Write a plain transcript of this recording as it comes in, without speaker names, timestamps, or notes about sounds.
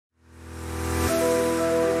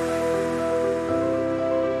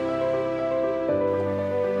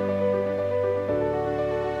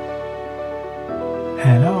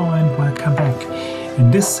Hello and welcome back. In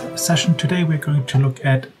this session today we're going to look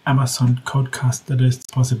at Amazon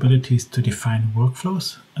CodeCatalyst possibilities to define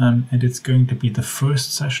workflows, and it's going to be the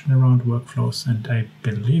first session around workflows, and I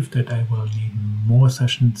believe that I will need more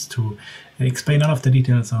sessions to explain all of the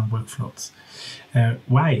details on workflows.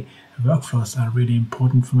 Why? Workflows are really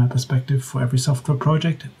important from my perspective for every software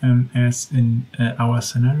project, as in our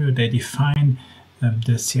scenario they define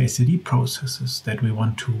the CI/CD processes that we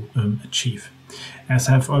want to achieve. As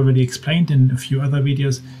I've already explained in a few other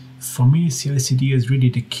videos, for me CI/CD is really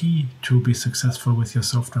the key to be successful with your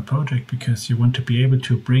software project, because you want to be able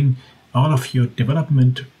to bring all of your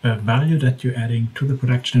development value that you're adding to the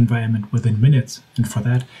production environment within minutes, and for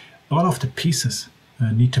that all of the pieces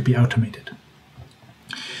need to be automated.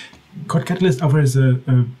 CodeCatalyst offers a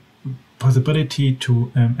possibility to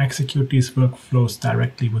execute these workflows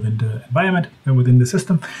directly within the environment and within the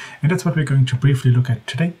system, and that's what we're going to briefly look at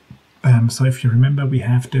today. So if you remember, we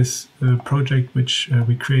have this project which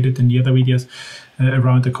we created in the other videos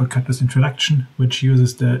around the CodeCatalyst introduction, which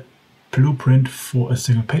uses the blueprint for a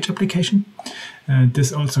single page application.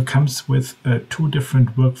 This also comes with two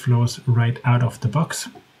different workflows right out of the box.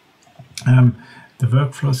 The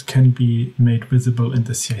workflows can be made visible in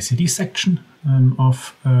the CI/CD section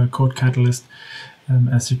of CodeCatalyst.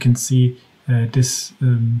 As you can see, this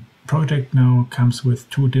project now comes with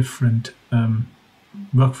two different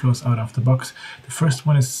workflows out of the box. The first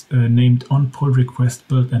one is named on pull request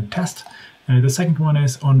build and test. The second one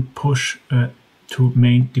is on push to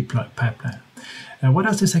main deploy pipeline. What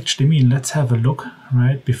does this actually mean? Let's have a look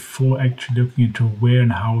right before actually looking into where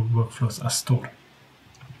and how workflows are stored.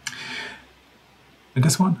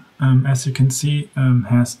 This one, as you can see,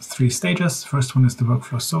 has three stages. First one is the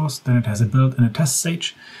workflow source, then it has a build and a test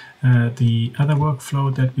stage. The other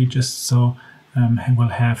workflow that we just saw will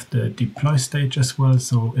have the deploy stage as well,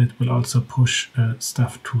 so it will also push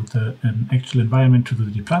stuff to the actual environment, to the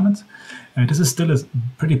deployments. This is still a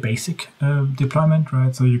pretty basic deployment,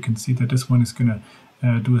 right? So you can see that this one is going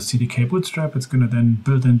to do a CDK bootstrap. It's going to then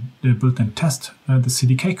build and test the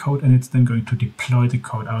CDK code, and it's then going to deploy the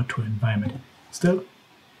code out to an environment. Still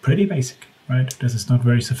pretty basic, right? This is not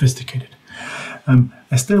very sophisticated.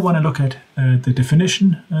 I still want to look at the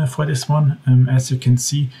definition for this one. As you can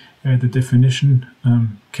see, the definition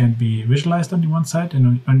can be visualized on the one side,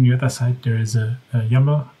 and on the other side there is a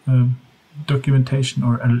YAML documentation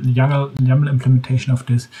or a YAML implementation of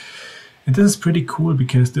this. And this is pretty cool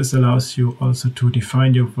because this allows you also to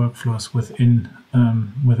define your workflows within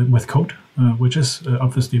with code, which is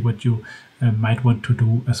obviously what you might want to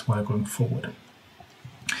do as well going forward.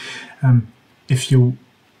 If you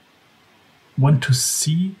want to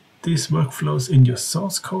see these workflows in your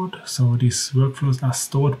source code, so these workflows are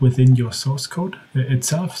stored within your source code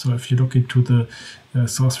itself. So if you look into the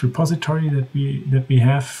source repository that we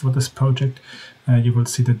have for this project, you will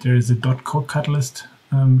see that there is a .CodeCatalyst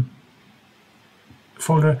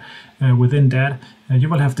folder. Within that you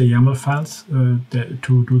will have the YAML files to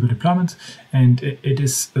do the deployments, and it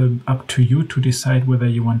is up to you to decide whether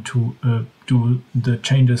you want to do the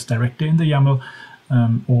changes directly in the YAML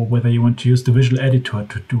or whether you want to use the visual editor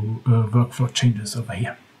to do workflow changes over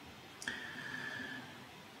here.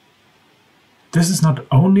 This is not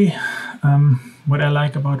only what I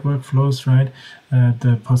like about workflows, right?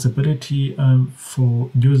 The possibility for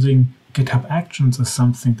using GitHub Actions is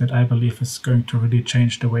something that I believe is going to really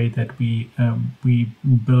change the way that we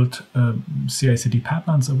build CI/CD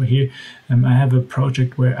pipelines over here. I have a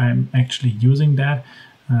project where I'm actually using that,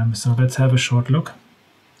 so let's have a short look.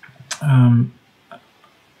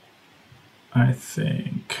 I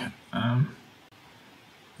think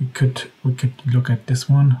we could look at this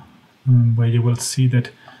one, where you will see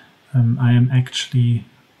that I am actually,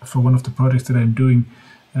 for one of the projects that I'm doing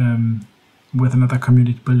with another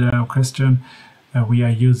community builder, Christian, we are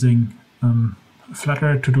using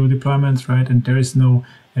Flutter to do deployments, right? And there is no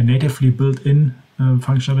natively built-in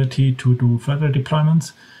functionality to do Flutter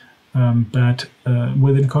deployments, but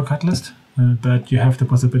within CodeCatalyst. But you have the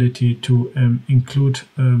possibility to include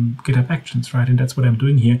GitHub Actions, right? And that's what I'm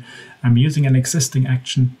doing here. I'm using an existing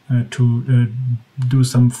action to do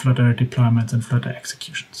some Flutter deployments and Flutter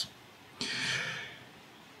executions.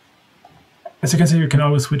 As you can see, you can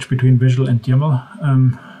always switch between visual and YAML.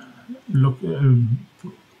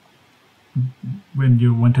 When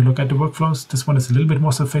you want to look at the workflows, this one is a little bit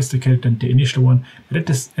more sophisticated than the initial one, but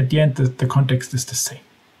at the end, the context is the same.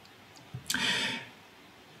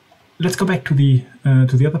 Let's go back to the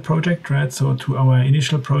other project, right? So to our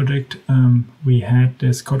initial project, we had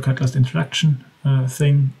this CodeCatalyst introduction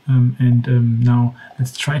thing, and now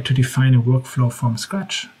let's try to define a workflow from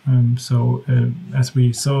scratch. As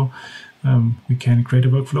we saw, we can create a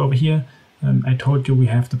workflow over here. I told you we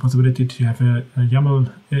have the possibility to have a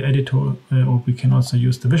YAML editor, or we can also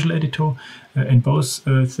use the visual editor. In both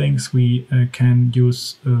things, we can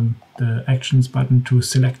use the Actions button to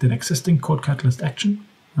select an existing CodeCatalyst action.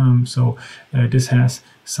 So this has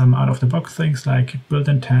some out-of-the-box things like build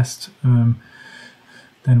and test.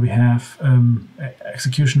 Then we have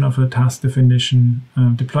execution of a task definition,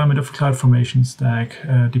 deployment of CloudFormation stack,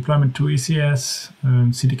 deployment to ECS,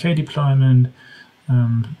 CDK deployment,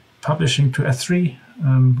 publishing to S3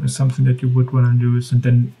 is something that you would want to use. And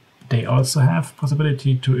then they also have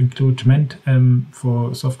possibility to include MENT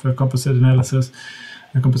for software composition analysis,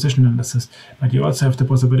 but you also have the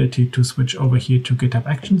possibility to switch over here to GitHub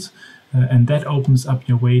Actions, and that opens up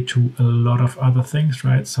your way to a lot of other things,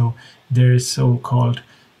 right? So there is so-called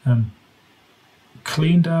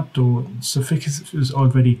cleaned up or is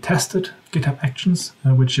already tested GitHub Actions,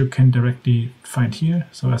 which you can directly find here.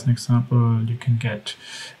 So as an example, you can get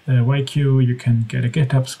YQ, you can get a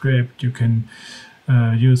GitHub script, you can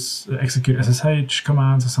use execute SSH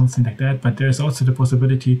commands or something like that. But there's also the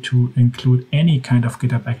possibility to include any kind of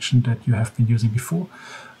GitHub action that you have been using before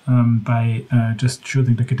by just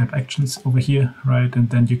choosing the GitHub Actions over here, right? And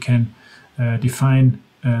then you can define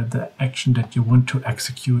the action that you want to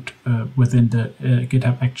execute within the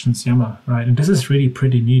GitHub Actions YAML, right? And this is really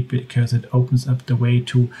pretty neat because it opens up the way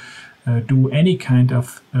to do any kind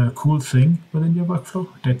of cool thing within your workflow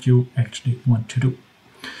that you actually want to do.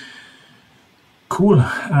 Cool.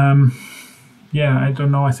 Yeah, I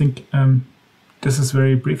don't know. I think this is a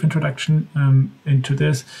very brief introduction into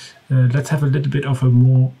this. Let's have a little bit of a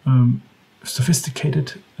more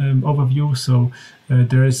sophisticated overview. So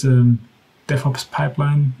there is a DevOps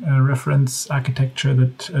pipeline reference architecture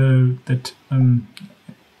that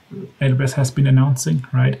AWS has been announcing,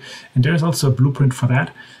 right? And there is also a blueprint for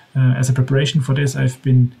that. As a preparation for this, I've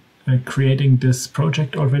been creating this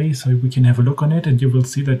project already, so we can have a look on it, and you will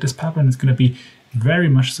see that this pipeline is going to be very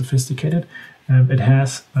much sophisticated. It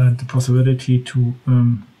has the possibility to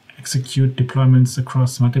execute deployments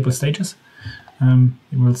across multiple stages. You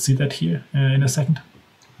will see that here in a second.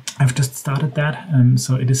 I've just started that,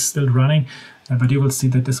 so it is still running, but you will see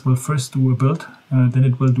that this will first do a build, then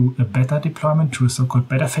it will do a beta deployment to a so-called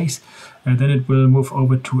beta phase, then it will move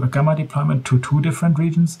over to a gamma deployment to 2 different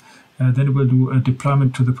regions, then it will do a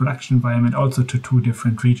deployment to the production environment also to 2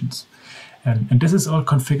 different regions. And this is all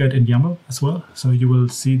configured in YAML as well, so you will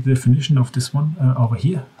see the definition of this one over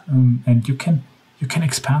here, and you can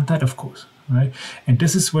expand that, of course, right? And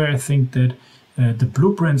this is where I think that the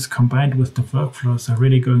blueprints combined with the workflows are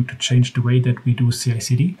really going to change the way that we do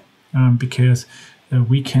CI/CD, because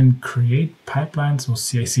we can create pipelines or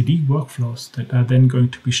CI/CD workflows that are then going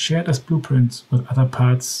to be shared as blueprints with other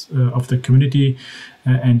parts of the community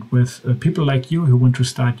and with people like you who want to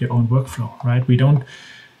start your own workflow, right? We don't.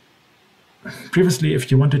 Previously, if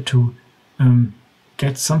you wanted to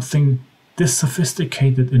get something this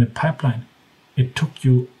sophisticated in a pipeline, it took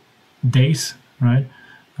you days, right?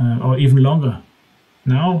 Or even longer.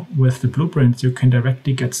 Now, with the blueprints, you can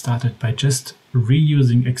directly get started by just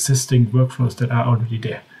reusing existing workflows that are already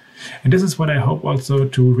there. And this is what I hope also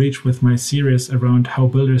to reach with my series around how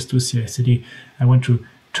builders do CI/CD. I want to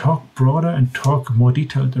talk broader and talk more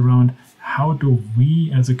detailed around how do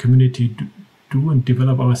we as a community do and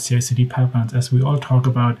develop our CI/CD pipelines, as we all talk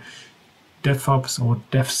about DevOps or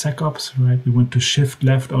DevSecOps, right? We want to shift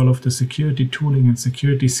left all of the security tooling and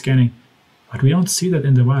security scanning, but we don't see that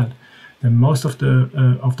in the wild. And most of the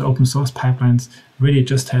open source pipelines really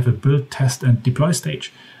just have a build, test, and deploy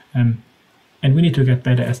stage, and we need to get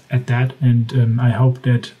better at that. And I hope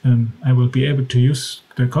that I will be able to use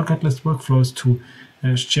the CodeCatalyst workflows to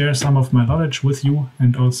share some of my knowledge with you,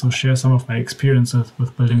 and also share some of my experiences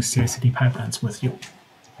with building CI/CD pipelines with you.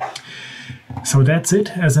 So that's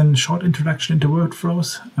it as a short introduction into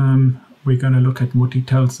workflows. We're going to look at more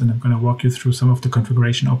details, and I'm going to walk you through some of the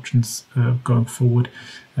configuration options going forward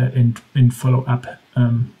in follow-up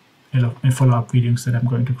videos that I'm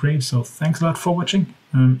going to create. So thanks a lot for watching.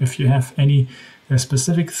 If you have any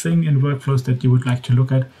specific thing in workflows that you would like to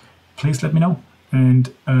look at, please let me know.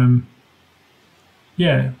 And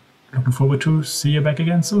yeah, looking forward to see you back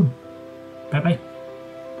again soon. Bye-bye.